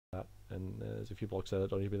and there's a few blocks there that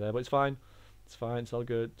don't need to be there, but it's fine. It's fine. It's all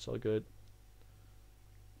good. It's all good.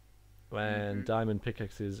 And diamond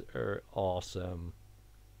pickaxes are awesome.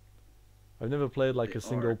 I've never played like a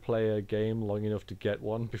single player game long enough to get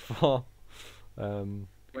one before. Where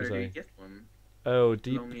do you get one? Oh,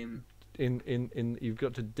 deep in you've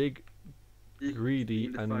got to dig greedy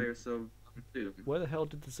in the and fires of doom. Where the hell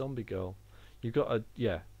did the zombie go? You got a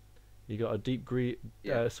you got a dig greedily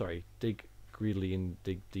and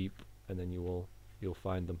dig deep, and then you'll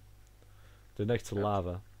find them. They're next to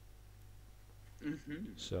lava.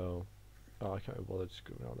 So, I can't be bothered just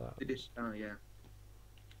going out that. Oh yeah.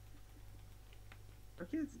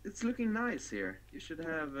 Okay, it's looking nice here. You should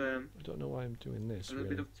have. I don't know why I'm doing this. A little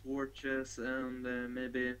bit of torches and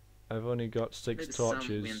maybe. I've only got 6 torches.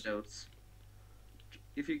 Some windows.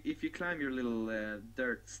 If you climb your little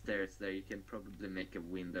dirt stairs there, you can probably make a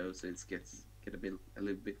window so it gets a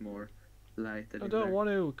little bit more light. I don't want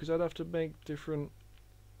to, because I'd have to make different.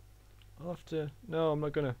 I'll have to. No, I'm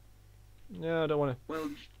not gonna. No, I don't want to.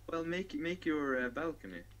 Well, make your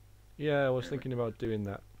balcony. Yeah, I was thinking about doing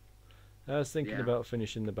that. I was thinking about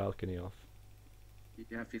finishing the balcony off.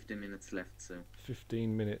 You have 15 minutes left, so.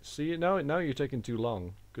 15 minutes. See, now you're taking too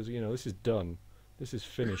long, because you know this is done. This is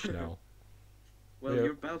finished now. Well,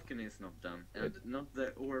 your balcony is not done, and not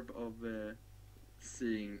the orb of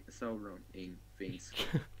seeing Sauron in things.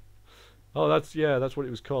 Oh, that's what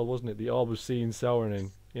it was called, wasn't it? The orb of seeing Sauron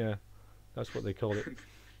in. Yeah, that's what they called it.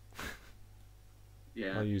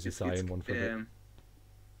 Yeah. I'll use the cyan one for it.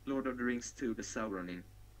 Lord of the Rings 2, the Sauron in.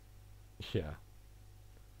 Yeah.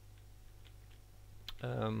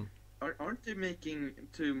 Aren't they making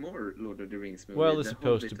 2 more Lord of the Rings movies? Well, they're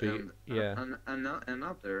supposed to be. Yeah.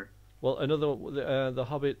 Another. Well, another the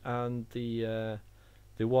Hobbit and the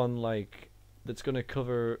one like that's going to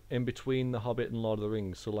cover in between the Hobbit and Lord of the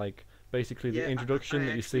Rings. So like basically the introduction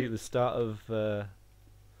that you see at the start of the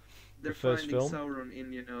first film. They're finding Sauron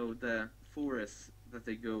in the forest that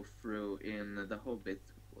they go through in the Hobbit.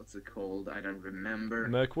 What's it called? I don't remember.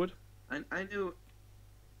 Mirkwood. I knew.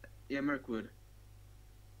 Yeah, Mirkwood.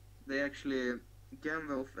 They actually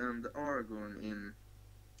Gandalf and Aragorn in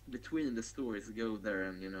between the stories go there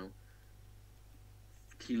and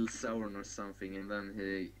kill Sauron or something, and then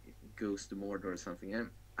he goes to Mordor or something. And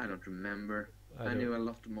I don't remember. I knew a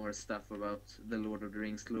lot more stuff about the Lord of the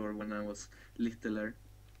Rings lore when I was littler.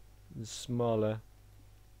 Smaller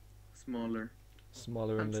and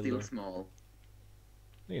littler. I'm still small.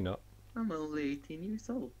 No, you're not. I'm only 18 years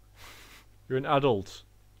old. You're an adult,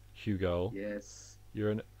 Hugo. Yes.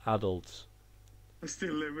 You're an adult. I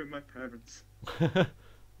still live with my parents.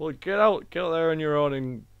 Well, get out there on your own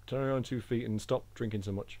and turn around 2 feet and stop drinking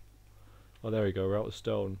so much. Oh, there we go. We're out of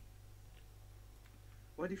stone.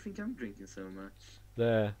 Why do you think I'm drinking so much?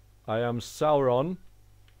 There. I am Sauron,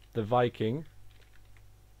 the Viking.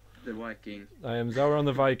 The Viking. I am Sauron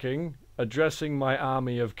the Viking, addressing my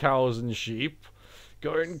army of cows and sheep,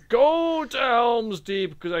 going, "Go to Helm's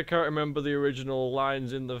Deep," because I can't remember the original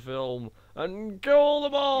lines in the film, and kill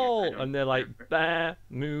them all. Yeah, and they're like, "Bah,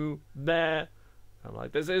 moo, bah." I'm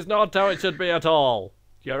like, this is not how it should be at all.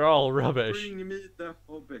 You're all rubbish. Bring me the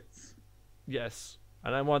hobbits. Yes,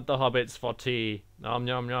 and I want the hobbits for tea. Nom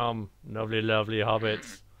nom nom. Lovely, lovely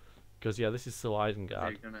hobbits. Because yeah, this is so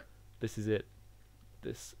Isengard. This is it.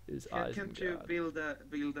 This is Isengard. Can't you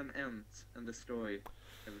build an ant and destroy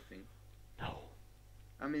everything? No.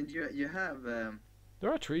 I mean, you have.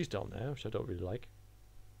 There are trees down there, which I don't really like.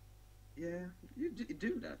 Yeah, you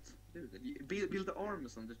do that. You build the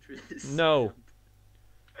arms on the trees. No.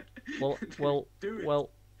 Well.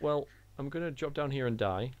 I'm gonna drop down here and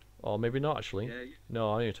die, or maybe not actually. Yeah,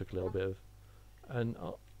 no, I only took a little bit of, and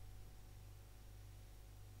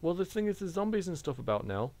well, the thing is, there's zombies and stuff about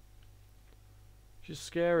now. She's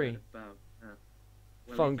scary.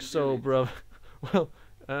 Funk so, bruv. Well,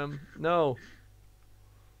 no.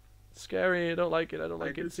 Scary. I don't like it. I don't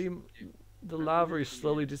like it. See, the lava is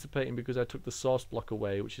slowly dissipating because I took the source block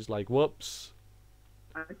away, which is like, whoops.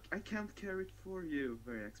 I can't carry it for you,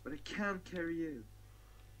 Varyax, but I can carry you.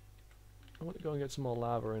 I want to go and get some more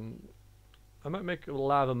lava, and I might make a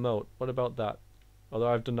lava moat. What about that? Although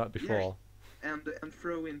I've done that before. Yeah, and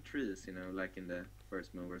throw in trees, like in the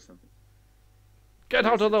first move or something. Get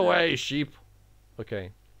out of the way, sheep!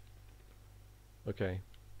 Okay.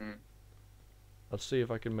 I'll see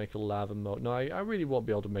if I can make a lava moat. No, I really won't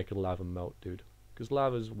be able to make a lava moat, dude. Because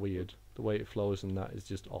lava's weird. The way it flows and that is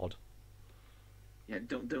just odd. Yeah,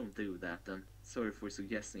 don't do that then. Sorry for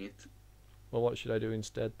suggesting it. Well, what should I do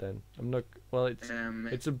instead then? I'm not. Well,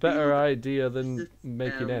 it's a better idea than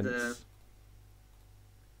making ants.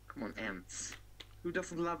 Come on, ants. Who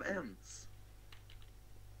doesn't love ants?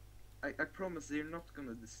 I promise they're not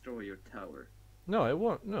gonna destroy your tower. No, it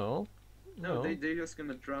won't. No. No, they're just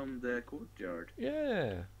gonna drown the courtyard.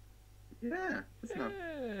 Yeah. Yeah, it's not.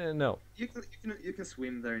 No. You can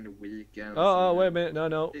swim there in the weekend. Oh, wait a minute.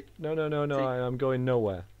 No. Take- I'm going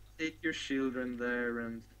nowhere. Take your children there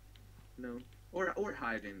and or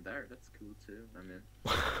hide in there. That's cool too. I mean,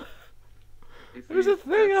 There's a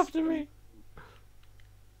thing after me.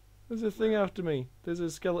 There's a thing after me. There's a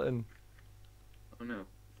skeleton. Oh no!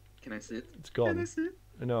 Can I see it? It's gone. Can I see it?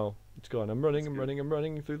 No, it's gone. I'm running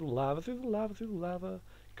through the lava,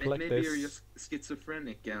 Collect Maybe this. you're just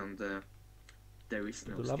schizophrenic and there is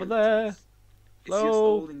no The lava skeletons. there. It's Flow. just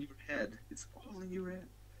all in your head. It's all in your head.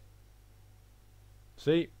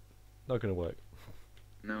 See? Not gonna work.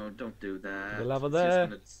 No, don't do that. The lava It's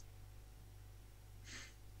just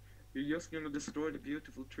there. You're just gonna destroy the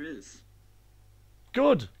beautiful trees.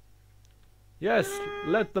 Good! Yes,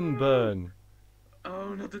 let them burn.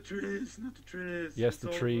 Oh, not the trees, not the trees. Yes, It's the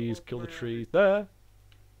all trees, over kill the there. trees. There!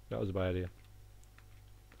 That was a bad idea.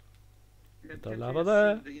 Can't The you lava just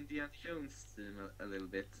there. sing the Indiana Jones theme a little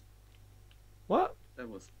bit? What? That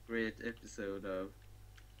was a great episode of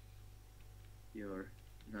your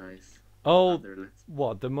nice Oh, other let's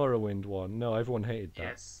what? The Morrowind one? No, everyone hated that.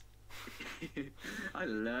 Yes. I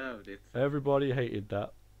loved it. Everybody hated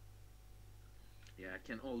that. Yeah, I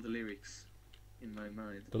can all the lyrics in my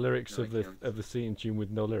mind. The lyrics No, of I the can't. of the scene tune with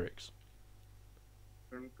no lyrics.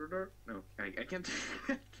 No, I can't.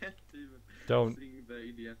 I can't even Don't sing the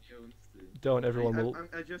Indiana Jones theme. everyone will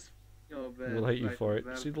I just will hate you for it.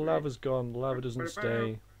 See, the lava's gone. The lava doesn't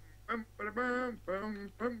stay.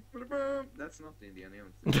 That's not the Indiana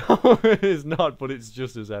Jones theme. No, it is not, but it's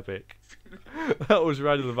just as epic. That was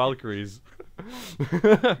Ride of the Valkyries.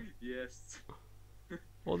 Yes.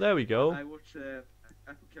 Well, there we go. I watched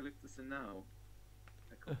Apocalypse Now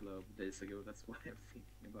a couple of days ago. That's why I'm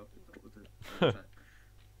thinking about it all the time.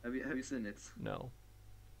 Have you seen it? No,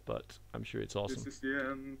 but I'm sure it's This awesome. is the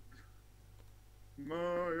end. My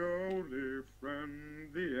only friend,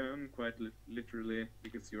 the end. Quite literally,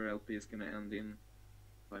 because your LP is gonna end in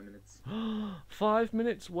 5 minutes. 5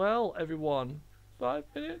 minutes. Well, everyone, 5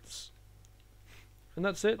 minutes, and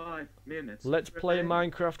that's it. 5 minutes. Let's play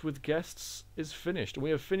Remaining. Minecraft with guests is finished, and we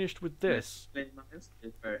have finished with this. Let's play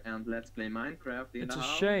Minesweeper and let's play Minecraft in It's the a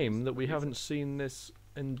house. shame that we Yes. haven't seen this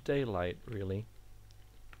in daylight, really,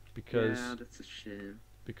 because Yeah, that's a shame.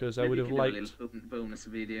 I would have Maybe liked. you can do a little bonus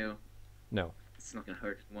video. No, It's not gonna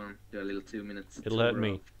hurt one. Do a little 2 minutes. it'll hurt tour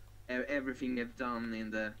me. of everything you've done in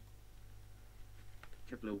the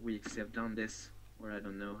couple of weeks you've done this, or I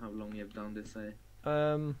don't know how long you've done this.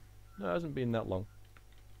 No, it hasn't been that long.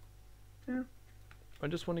 Yeah. I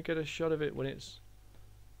just want to get a shot of it when it's.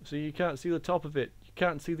 So you can't see the top of it. You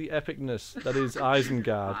can't see the epicness that is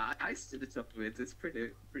Isengard. I see the top of it. It's pretty.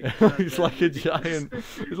 It's like a giant.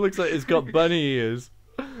 It looks like it's got bunny ears.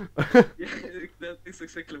 Yeah, that is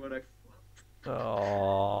exactly what I thought.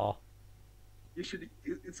 Aww. You should.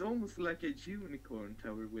 It's almost like a unicorn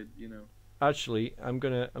tower with, you know. Actually, I'm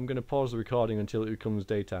gonna pause the recording until it becomes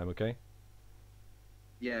daytime. Okay.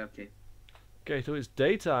 Yeah. Okay. Okay, so it's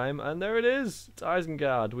daytime, and there it is. It's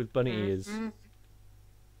Isengard with bunny ears. Mhm.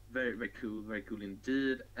 Very, very cool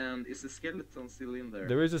indeed. And is the skeleton still in there?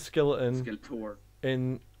 There is a skeleton Skeletor.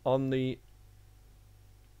 on the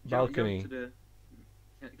balcony. Jump to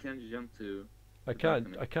the, can you jump to? I the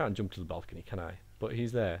can't balcony? jump to the balcony, can I? But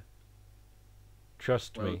he's there.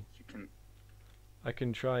 Trust Well, me. you can I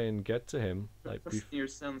can try and get to him. Like trust your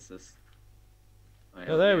senses.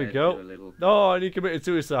 Oh, there we go. Oh, and he committed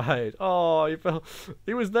suicide. Oh, he fell.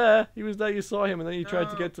 He was there. He was there. You saw him, and then he tried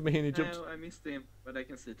to get to me, and he jumped. No, I missed him, but I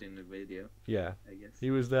can see it in the video, Yeah, I guess. he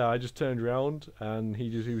was there. I just turned around, and he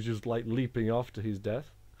was just like leaping off to his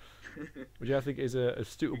death, which I think is a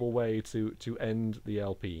suitable way to end the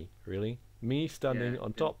LP. Really, me standing Yeah,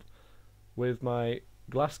 on yeah. top with my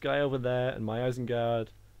glass guy over there, and my Isengard,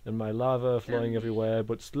 and my lava flowing And- everywhere,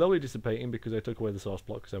 but slowly dissipating because I took away the source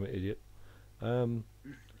block because I'm an idiot.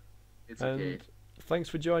 It's And okay. thanks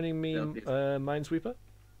for joining me, That'll be- Minesweeper.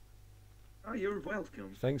 Oh, you're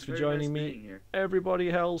welcome. Thanks for Very joining nice me. being here.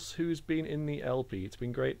 Everybody else who's been in the LP, it's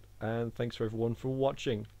been great, and thanks for everyone for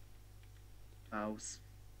watching. House.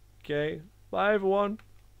 Okay, bye everyone.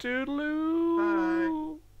 Toodaloo. Bye.